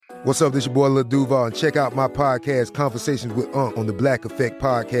What's up, this your boy Lil Duval, and check out my podcast, Conversations with Unc, on the Black Effect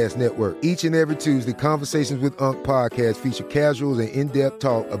Podcast Network. Each and every Tuesday, Conversations with Unc podcast feature casuals and in-depth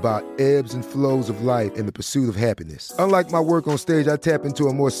talk about ebbs and flows of life and the pursuit of happiness. Unlike my work on stage, I tap into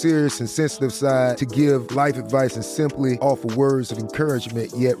a more serious and sensitive side to give life advice and simply offer words of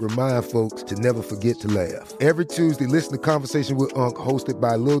encouragement, yet remind folks to never forget to laugh. Every Tuesday, listen to Conversations with Unc, hosted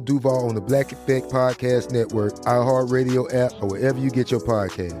by Lil Duval on the Black Effect Podcast Network, iHeartRadio app, or wherever you get your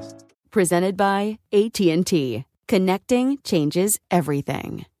podcasts. Presented by AT&T. Connecting changes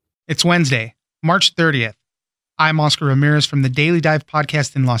everything. It's Wednesday, March 30th. I'm Oscar Ramirez from the Daily Dive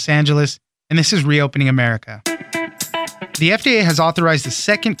podcast in Los Angeles, and this is Reopening America. The FDA has authorized a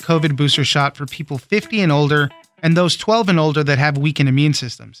second COVID booster shot for people 50 and older and those 12 and older that have weakened immune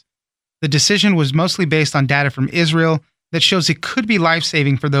systems. The decision was mostly based on data from Israel that shows it could be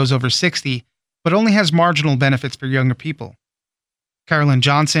life-saving for those over 60, but only has marginal benefits for younger people. Carolyn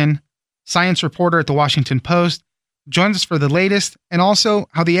Johnson, science reporter at The Washington Post, joins us for the latest and also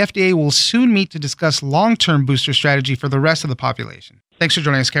how the FDA will soon meet to discuss long-term booster strategy for the rest of the population. Thanks for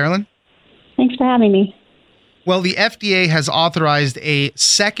joining us, Carolyn. Thanks for having me. Well, the FDA has authorized a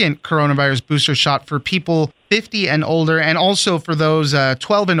second coronavirus booster shot for people 50 and older, and also for those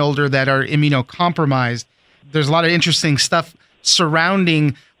 12 and older that are immunocompromised. There's a lot of interesting stuff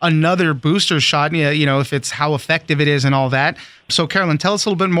surrounding another booster shot, if it's how effective it is and all that. So, Carolyn, tell us a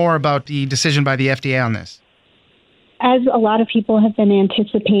little bit more about the decision by the FDA on this. As a lot of people have been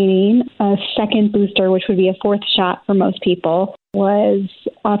anticipating, a second booster, which would be a fourth shot for most people, was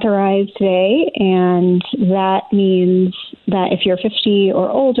authorized today. And that means that if you're 50 or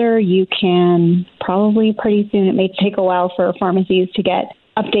older, you can probably pretty soon, it may take a while for pharmacies to get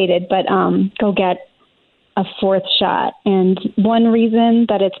updated, but go get a fourth shot. And one reason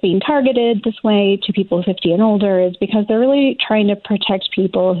that it's being targeted this way to people 50 and older is because they're really trying to protect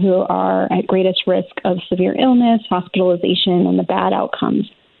people who are at greatest risk of severe illness, hospitalization, and the bad outcomes.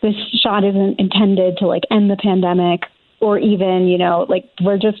 This shot isn't intended to end the pandemic or even,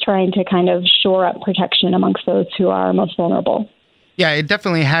 we're just trying to kind of shore up protection amongst those who are most vulnerable. Yeah, it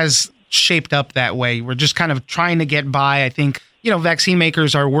definitely has shaped up that way. We're just kind of trying to get by. I think vaccine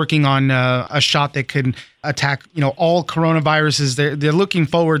makers are working on a shot that could attack, all coronaviruses. They're looking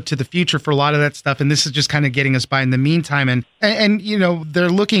forward to the future for a lot of that stuff. And this is just kind of getting us by in the meantime. And they're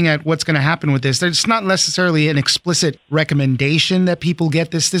looking at what's going to happen with this. It's not necessarily an explicit recommendation that people get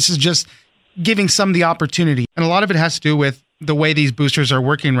this. This is just giving some the opportunity. And a lot of it has to do with the way these boosters are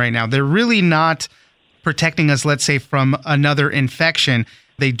working right now. They're really not protecting us, let's say, from another infection.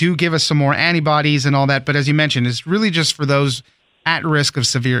 They do give us some more antibodies and all that, but as you mentioned, it's really just for those at risk of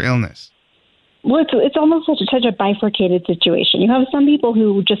severe illness. Well, it's almost such a bifurcated situation. You have some people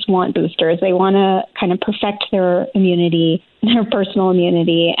who just want boosters. They want to kind of perfect their immunity, their personal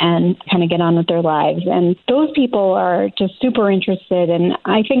immunity, and kind of get on with their lives. And those people are just super interested. And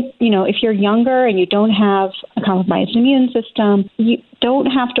I think, if you're younger and you don't have a compromised immune system, you don't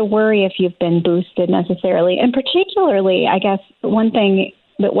have to worry if you've been boosted necessarily. And particularly, I guess, one thing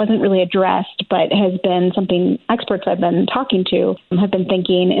that wasn't really addressed, but has been something experts I've been talking to have been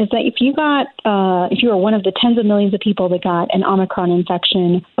thinking, is that if you were one of the tens of millions of people that got an Omicron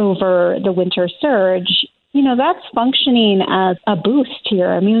infection over the winter surge, that's functioning as a boost to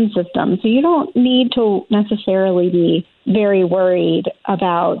your immune system. So you don't need to necessarily be very worried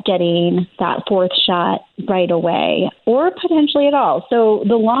about getting that fourth shot right away or potentially at all. So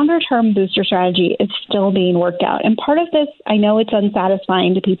the longer-term booster strategy is still being worked out. And part of this, I know it's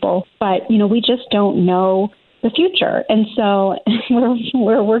unsatisfying to people, but, we just don't know the future. And so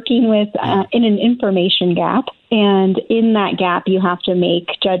we're working with in an information gap. And in that gap, you have to make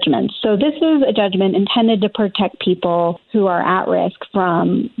judgments. So this is a judgment intended to protect people who are at risk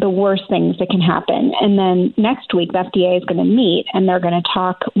from the worst things that can happen. And then next week, the FDA is going to meet and they're going to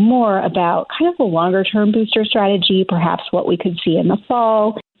talk more about kind of a longer term booster strategy, perhaps what we could see in the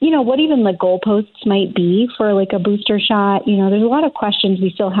fall. What even the goalposts might be for a booster shot. There's a lot of questions we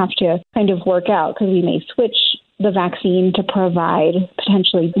still have to kind of work out because we may switch the vaccine to provide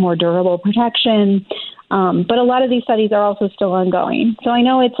potentially more durable protection. But a lot of these studies are also still ongoing. So I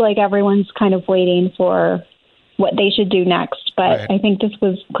know it's everyone's kind of waiting for what they should do next. But right. I think this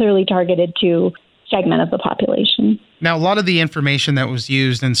was clearly targeted to segment of the population. Now, a lot of the information that was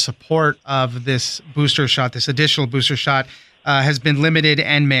used in support of this booster shot, this additional booster shot, has been limited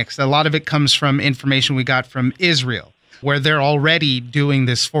and mixed. A lot of it comes from information we got from Israel, where they're already doing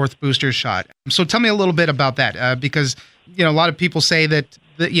this fourth booster shot. So tell me a little bit about that, because a lot of people say that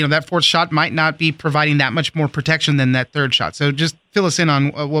that fourth shot might not be providing that much more protection than that third shot. So just fill us in on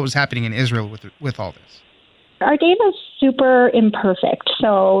what was happening in Israel with all this. Our data is super imperfect,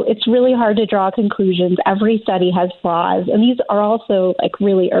 so it's really hard to draw conclusions. Every study has flaws, and these are also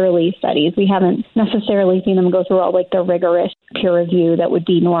really early studies. We haven't necessarily seen them go through all the rigorous peer review that would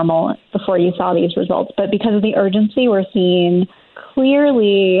be normal before you saw these results. But because of the urgency, we're seeing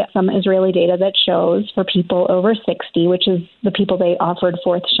clearly some Israeli data that shows for people over 60, which is the people they offered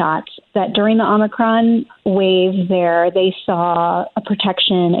fourth shots, that during the Omicron wave there, they saw a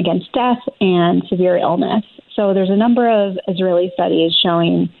protection against death and severe illness. So there's a number of Israeli studies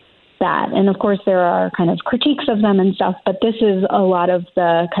showing that. And of course, there are kind of critiques of them and stuff, but this is a lot of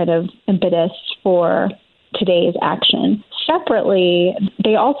the kind of impetus for today's action. Separately,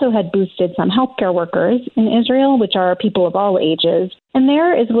 they also had boosted some healthcare workers in Israel, which are people of all ages. And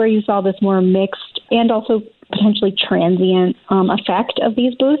there is where you saw this more mixed and also potentially transient effect of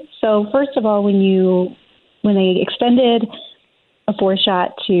these boosts. So first of all, when they extended a fourth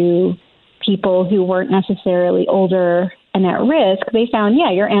shot to people who weren't necessarily older and at risk, they found,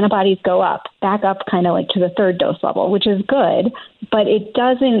 your antibodies go back up kind of to the third dose level, which is good, but it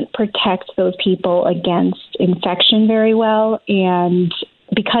doesn't protect those people against infection very well. And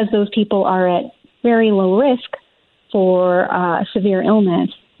because those people are at very low risk for severe illness,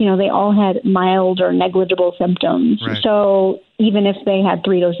 they all had mild or negligible symptoms. Right. So even if they had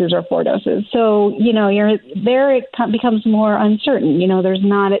 3 doses or 4 doses. So, it becomes more uncertain. There's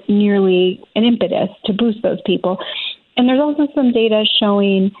not nearly an impetus to boost those people. And there's also some data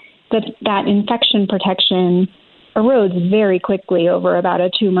showing that infection protection erodes very quickly over about a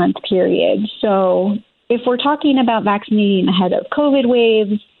 2-month period. So if we're talking about vaccinating ahead of COVID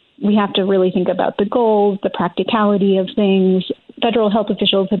waves, we have to really think about the goals, the practicality of things. Federal health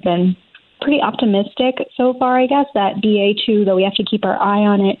officials have been pretty optimistic so far, I guess, that BA2, though we have to keep our eye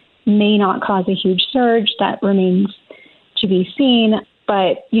on it, may not cause a huge surge. That remains to be seen.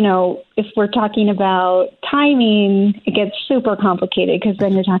 But, if we're talking about timing, it gets super complicated because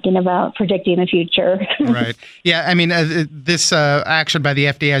then you're talking about predicting the future. Right. Yeah. I mean, this action by the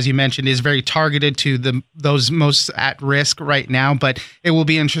FDA, as you mentioned, is very targeted to those most at risk right now. But it will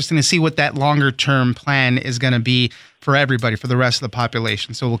be interesting to see what that longer term plan is going to be for everybody, for the rest of the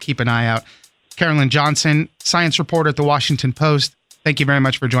population. So we'll keep an eye out. Carolyn Johnson, science reporter at the Washington Post. Thank you very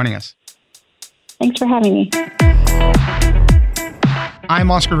much for joining us. Thanks for having me. I'm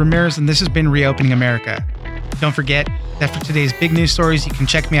Oscar Ramirez, and this has been Reopening America. Don't forget that for today's big news stories, you can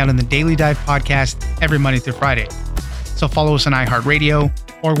check me out on the Daily Dive podcast every Monday through Friday. So follow us on iHeartRadio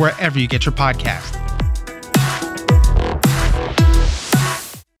or wherever you get your podcast.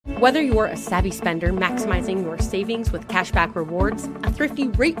 Whether you're a savvy spender maximizing your savings with cashback rewards, a thrifty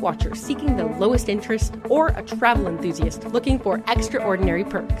rate watcher seeking the lowest interest, or a travel enthusiast looking for extraordinary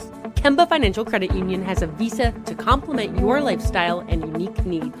perks, Kemba Financial Credit Union has a visa to complement your lifestyle and unique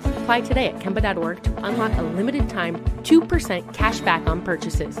needs. Apply today at Kemba.org to unlock a limited-time 2% cash back on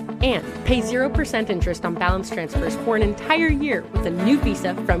purchases and pay 0% interest on balance transfers for an entire year with a new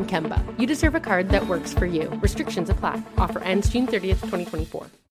visa from Kemba. You deserve a card that works for you. Restrictions apply. Offer ends June 30th, 2024.